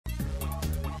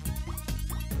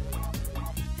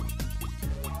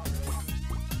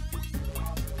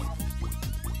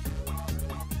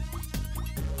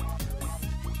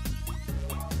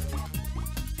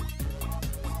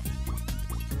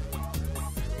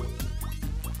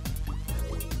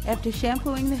After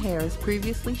shampooing the hair as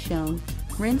previously shown,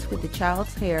 rinse with the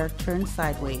child's hair turned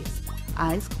sideways,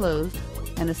 eyes closed,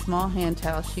 and a small hand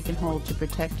towel she can hold to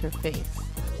protect her face.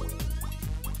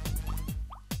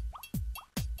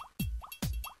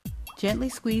 Gently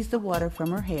squeeze the water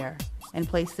from her hair and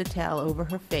place the towel over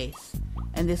her face,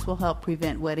 and this will help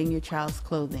prevent wetting your child's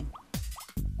clothing.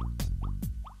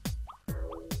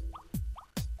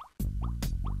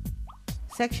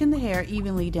 Section the hair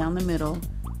evenly down the middle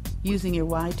using your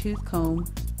wide tooth comb,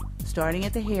 starting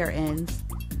at the hair ends,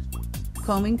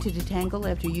 combing to detangle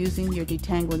after using your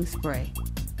detangling spray.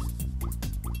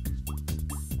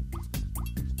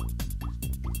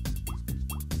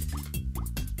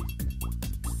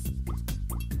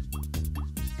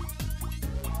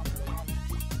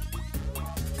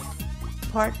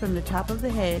 Part from the top of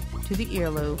the head to the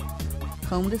earlobe,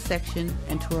 comb the section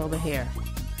and twirl the hair.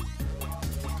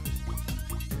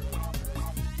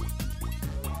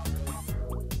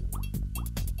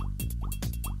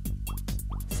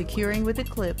 Securing with a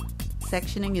clip,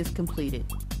 sectioning is completed.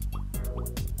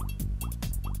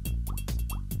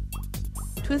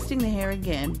 Twisting the hair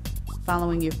again,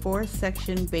 following your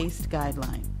 4-section based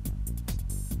guideline.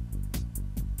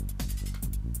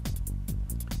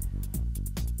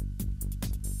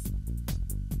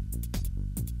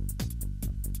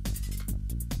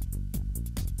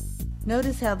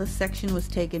 Notice how the section was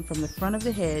taken from the front of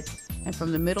the head and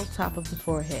from the middle top of the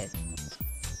forehead.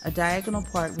 A diagonal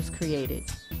part was created.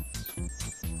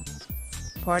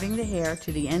 Parting the hair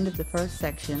to the end of the first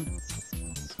section,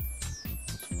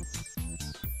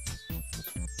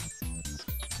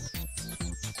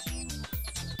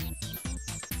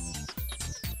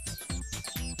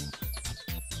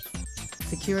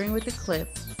 securing with a clip,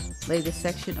 lay the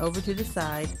section over to the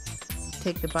side,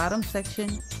 take the bottom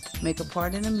section, make a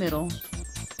part in the middle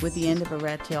with the end of a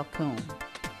rat tail comb.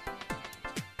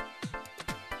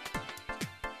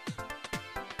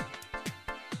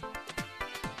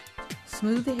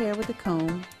 Smooth the hair with a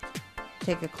comb,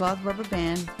 take a cloth rubber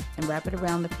band and wrap it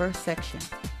around the first section.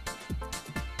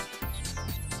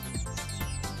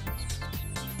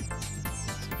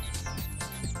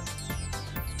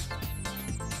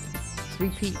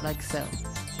 Repeat like so.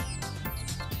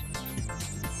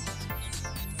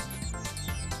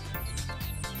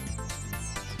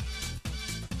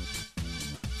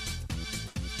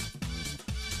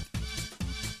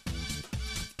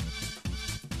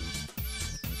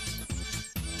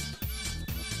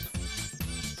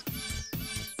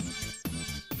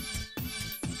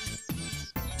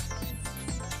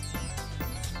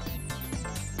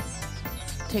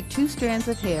 Take 2 strands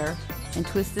of hair and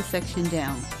twist the section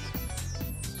down.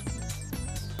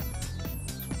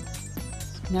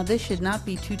 Now this should not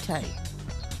be too tight,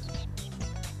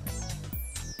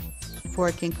 for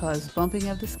it can cause bumping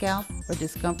of the scalp or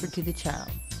discomfort to the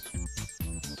child.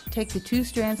 Take the 2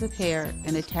 strands of hair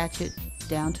and attach it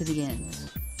down to the ends.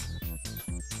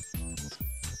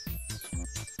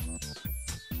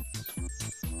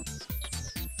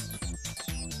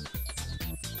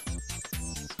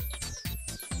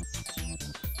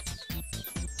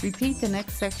 Repeat the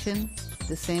next section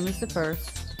the same as the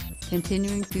first,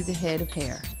 continuing through the head of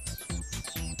hair.